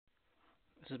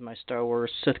This is my Star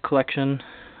Wars Sith collection.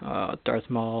 Darth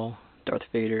Maul, Darth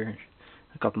Vader,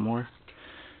 a couple more.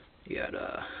 You got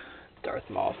Darth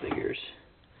Maul figures.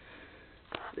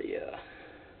 The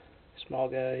small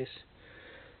guys.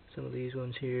 Some of these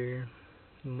ones here.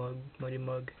 Mighty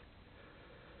Mug.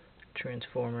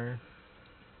 Transformer.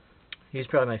 He's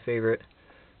probably my favorite.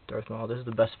 Darth Maul. This is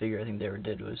the best figure I think they ever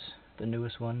did, was the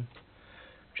newest one.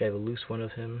 Which I have a loose one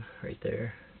of him right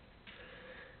there.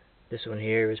 This one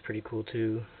here is pretty cool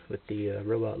too, with the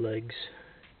robot legs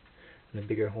and the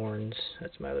bigger horns.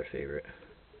 That's my other favorite.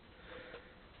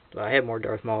 But I have more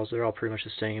Darth Mauls. They're all pretty much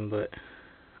the same, but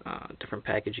different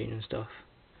packaging and stuff.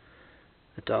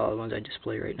 That's all the ones I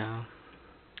display right now.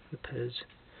 The Pez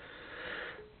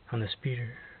on the speeder,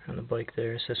 on the bike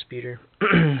there. It says speeder.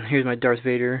 Here's my Darth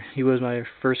Vader. He was my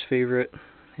first favorite,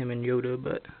 him and Yoda,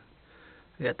 but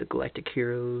I got the Galactic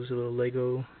Heroes, a little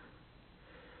Lego.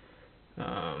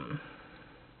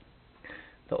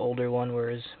 The older one where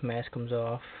his mask comes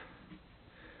off.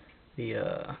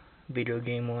 The video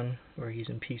game one where he's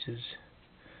in pieces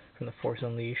from The Force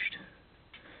Unleashed.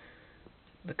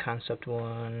 The concept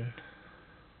one.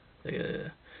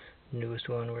 The newest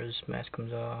one where his mask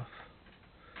comes off.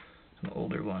 Some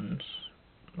older ones.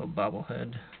 A little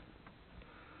bobblehead.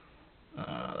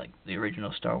 Like the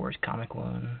original Star Wars comic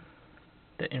one.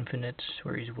 The Infinites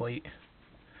where he's white.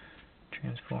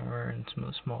 Transformer and some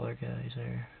of the smaller guys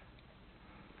there.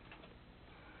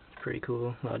 Pretty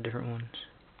cool, a lot of different ones.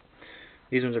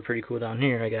 These ones are pretty cool down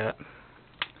here. I got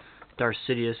Darth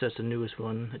Sidious, that's the newest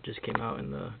one that just came out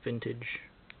in the vintage.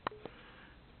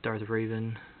 Darth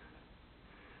Raven,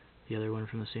 the other one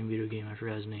from the same video game, I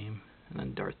forgot his name. And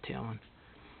then Darth Talon.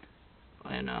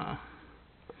 And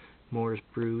Moore's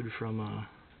Brood from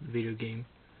the video game,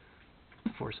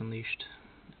 Force Unleashed.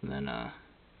 And then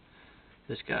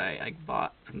this guy I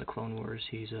bought from the Clone Wars.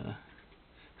 He's a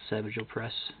Savage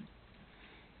Opress.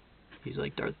 He's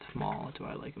like Darth Maul. That's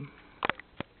why I like him.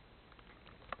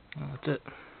 That's it.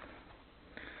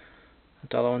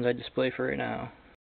 That's all the ones I display for right now.